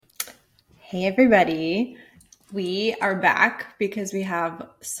Hey, everybody. We are back because we have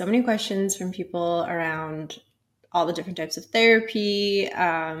so many questions from people around all the different types of therapy.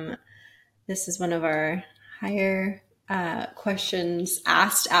 This is one of our higher questions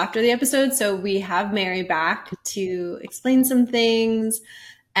asked after the episode. So we have Mary back to explain some things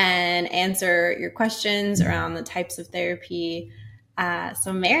and answer your questions around the types of therapy.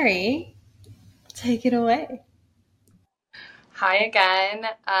 So, Mary, take it away. Hi again.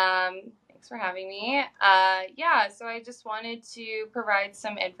 Thanks for having me. So I just wanted to provide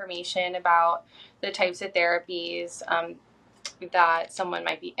some information about the types of therapies that someone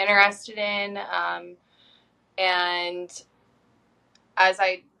might be interested in. And as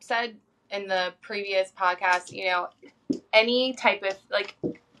I said in the previous podcast, any type of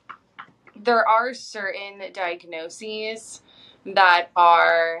there are certain diagnoses that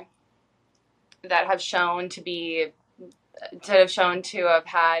have shown to have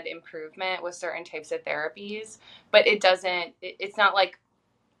had improvement with certain types of therapies, but it's not like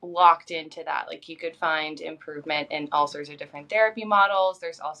locked into that. Like, you could find improvement in all sorts of different therapy models.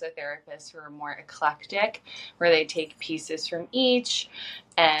 There's also therapists who are more eclectic, where they take pieces from each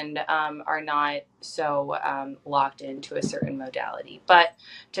and are not so locked into a certain modality. But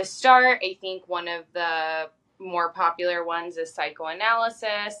to start, I think one of the more popular ones is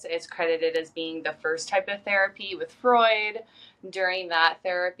psychoanalysis. It's credited as being the first type of therapy with Freud. During that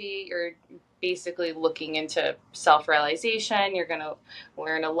therapy, you're basically looking into self-realization. You're going to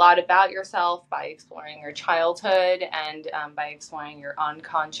learn a lot about yourself by exploring your childhood and by exploring your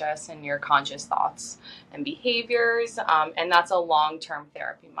unconscious and your conscious thoughts and behaviors. And that's a long-term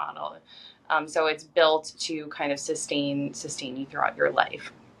therapy model. So it's built to kind of sustain you throughout your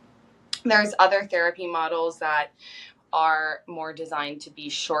life. There's other therapy models that are more designed to be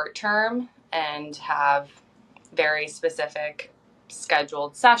short-term and have very specific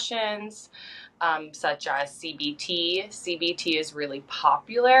scheduled sessions, such as CBT. CBT is really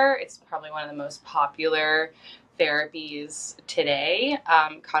popular. It's probably one of the most popular therapies today.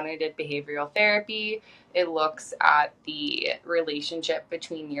 Cognitive behavioral therapy. It looks at the relationship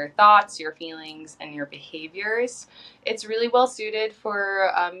between your thoughts, your feelings, and your behaviors. It's really well suited for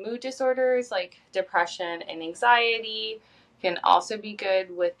mood disorders like depression and anxiety. Can also be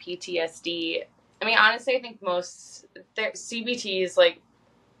good with PTSD. I mean, honestly, I think most CBT is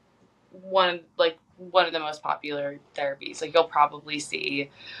one of the most popular therapies. Like, you'll probably see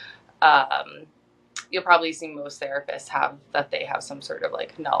most therapists they have some sort of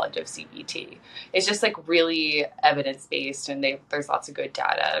knowledge of CBT. It's just really evidence based, and there's lots of good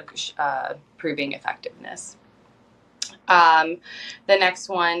data proving effectiveness. The next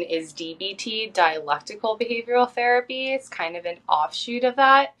one is DBT, dialectical behavioral therapy. It's kind of an offshoot of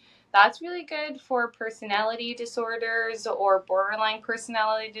that. That's really good for personality disorders or borderline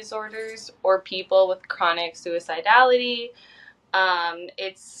personality disorders or people with chronic suicidality.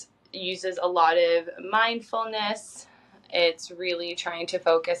 It uses a lot of mindfulness. It's really trying to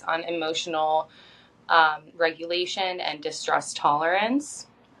focus on emotional regulation and distress tolerance.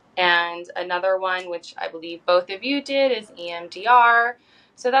 And another one, which I believe both of you did, is EMDR.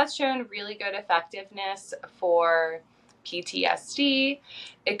 So that's shown really good effectiveness for PTSD.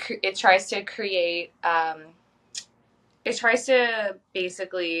 It tries to create, it tries to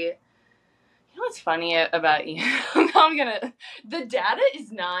basically, what's funny about the data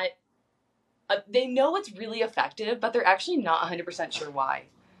is not, they know it's really effective, but they're actually not 100% sure why.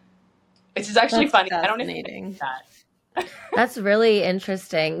 Which is actually funny. I don't know if you know that. That's really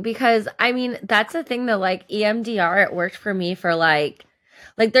interesting because I mean, that's the thing though, EMDR, it worked for me for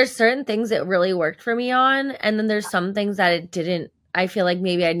there's certain things it really worked for me on, and then there's some things that it didn't. I feel like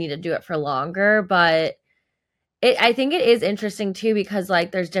maybe I need to do it for longer, but I think it is interesting too because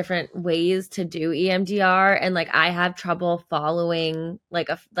there's different ways to do EMDR, and I have trouble following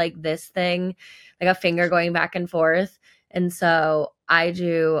this thing, like a finger going back and forth, and so I have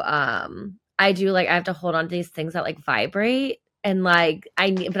to hold on to these things that vibrate, and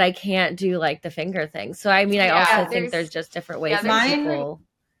but I can't do the finger thing. So I mean, I also think there's just different ways that people.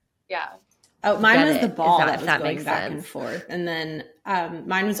 Yeah. Oh, mine was the ball that was going back and forth, and then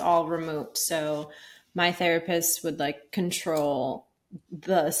mine was all remote. So my therapist would control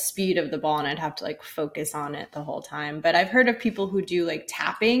the speed of the ball, and I'd have to focus on it the whole time. But I've heard of people who do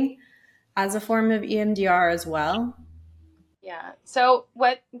tapping as a form of EMDR as well. Yeah. So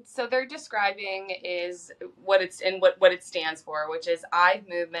what they're describing is what it stands for, which is eye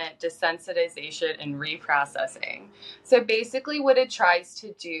movement desensitization and reprocessing. So basically what it tries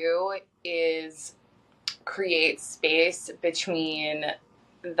to do is create space between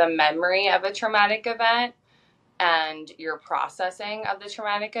the memory of a traumatic event and your processing of the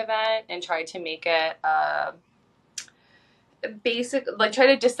traumatic event, and try to make it basic, like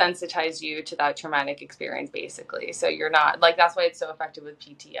try to desensitize you to that traumatic experience, basically. So you're not like, that's why it's so effective with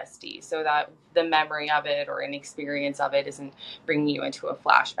PTSD, so that the memory of it or an experience of it isn't bringing you into a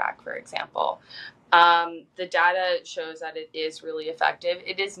flashback, for example. The data shows that it is really effective.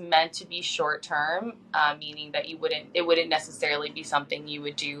 It is meant to be short term, meaning that it wouldn't necessarily be something you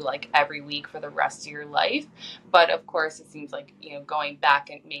would do like every week for the rest of your life. But of course, it seems like, going back,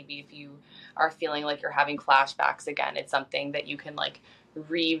 and maybe if you are feeling like you're having flashbacks again, it's something that you can like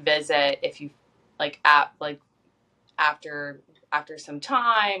revisit if you like after some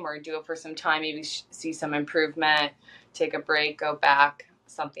time, or do it for some time, maybe see some improvement, take a break, go back,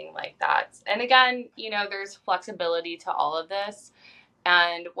 something like that. And again, there's flexibility to all of this.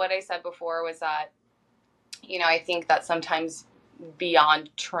 And what I said before was that, I think that sometimes beyond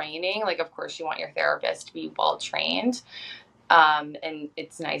training, like, of course you want your therapist to be well trained. And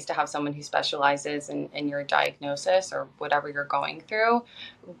it's nice to have someone who specializes in your diagnosis or whatever you're going through.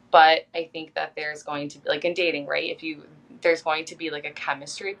 But I think that there's going to be, like in dating, right? There's going to be like a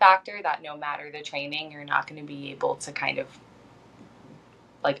chemistry factor that no matter the training, you're not going to be able to kind of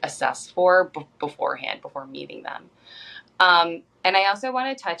like assess for beforehand, before meeting them. And I also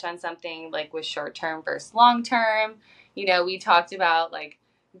want to touch on something like with short-term versus long-term. We talked about like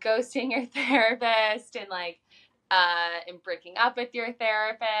ghosting your therapist and like, and breaking up with your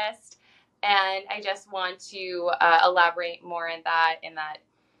therapist. And I just want to elaborate more on that, in that,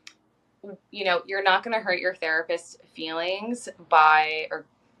 you're not going to hurt your therapist's feelings or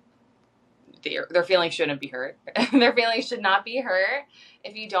their feelings shouldn't be hurt. Their feelings should not be hurt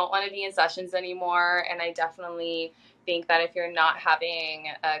if you don't want to be in sessions anymore. And I definitely think that if you're not having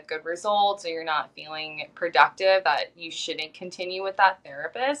good results, or you're not feeling productive, that you shouldn't continue with that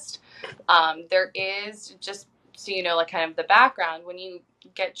therapist. There is, just so you know, like kind of the background, when you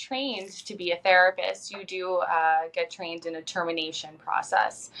get trained to be a therapist, you do get trained in a termination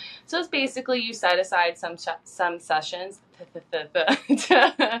process. So it's basically you set aside some sessions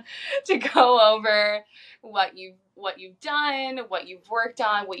to go over what you've done, what you've worked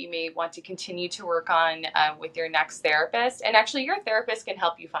on, what you may want to continue to work on with your next therapist. And actually, your therapist can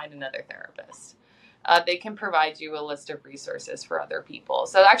help you find another therapist. They can provide you a list of resources for other people.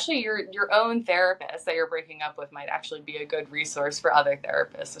 So actually, your own therapist that you're breaking up with might actually be a good resource for other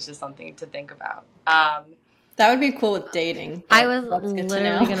therapists, which is something to think about. That would be cool with dating. I was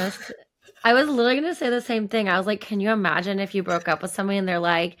literally gonna say the same thing. I was like, can you imagine if you broke up with somebody and they're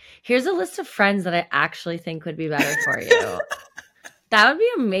like, here's a list of friends that I actually think would be better for you. That would be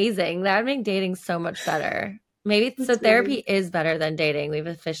amazing. That would make dating so much better. Maybe so therapy is better than dating. We've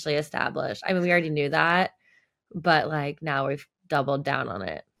officially established. I mean, we already knew that, but like now we've doubled down on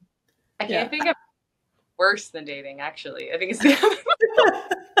it. I can't think of worse than dating, actually. I think it's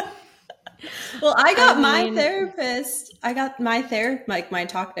Well, I got my therapist. I got my my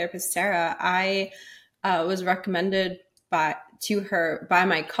talk therapist, Sarah. I was recommended to her by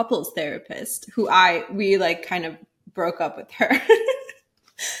my couples therapist, who we like kind of broke up with her.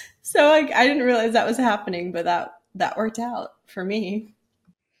 So like I didn't realize that was happening, but that worked out for me.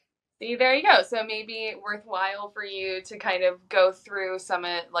 See, there you go. So maybe worthwhile for you to kind of go through some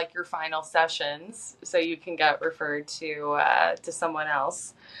of like your final sessions, so you can get referred to someone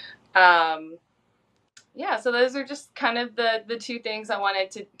else. Yeah, so those are just kind of the two things I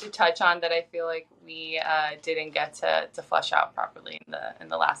wanted to touch on that I feel like we didn't get to flesh out properly in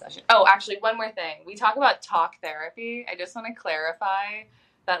the last session. Oh, actually, one more thing. We talk about talk therapy. I just want to clarify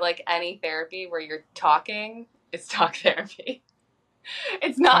that like any therapy where you're talking is talk therapy.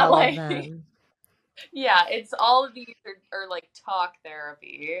 It's not All like, of them. yeah, it's all of these are like talk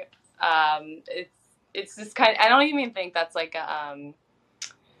therapy. It's just kind of, I don't even think that's like a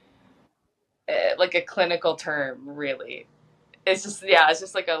clinical term, really. It's just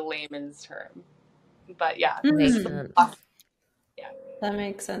like a layman's term. But yeah, Makes sense. Yeah. That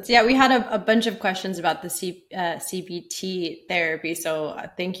makes sense. Yeah, we had a bunch of questions about the CBT therapy, so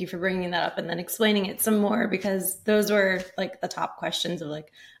thank you for bringing that up and then explaining it some more, because those were like the top questions of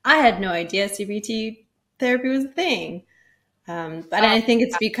like, I had no idea CBT therapy was a thing. But I think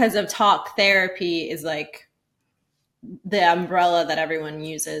it's because of talk therapy is like the umbrella that everyone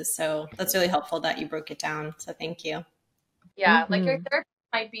uses. So that's really helpful that you broke it down. So thank you. Yeah, like your therapist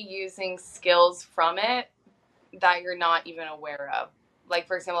might be using skills from it that you're not even aware of. Like,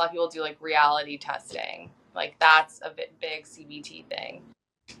 for example, a lot of people do like reality testing. Like that's a big CBT thing.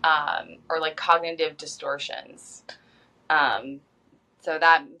 Or like cognitive distortions. So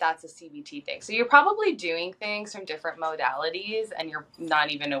that's a CBT thing. So you're probably doing things from different modalities and you're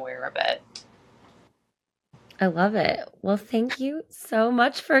not even aware of it. I love it. Well, thank you so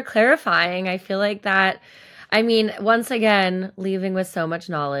much for clarifying. I feel like that, I mean, once again, leaving with so much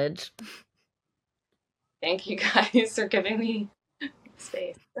knowledge. Thank you guys for giving me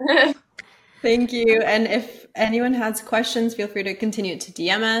space. Thank you. And if anyone has questions, feel free to continue to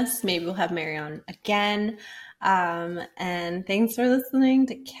DM us. Maybe we'll have Mary on again. And thanks for listening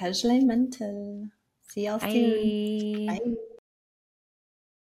to Casually Mental. See y'all soon. Bye. Bye.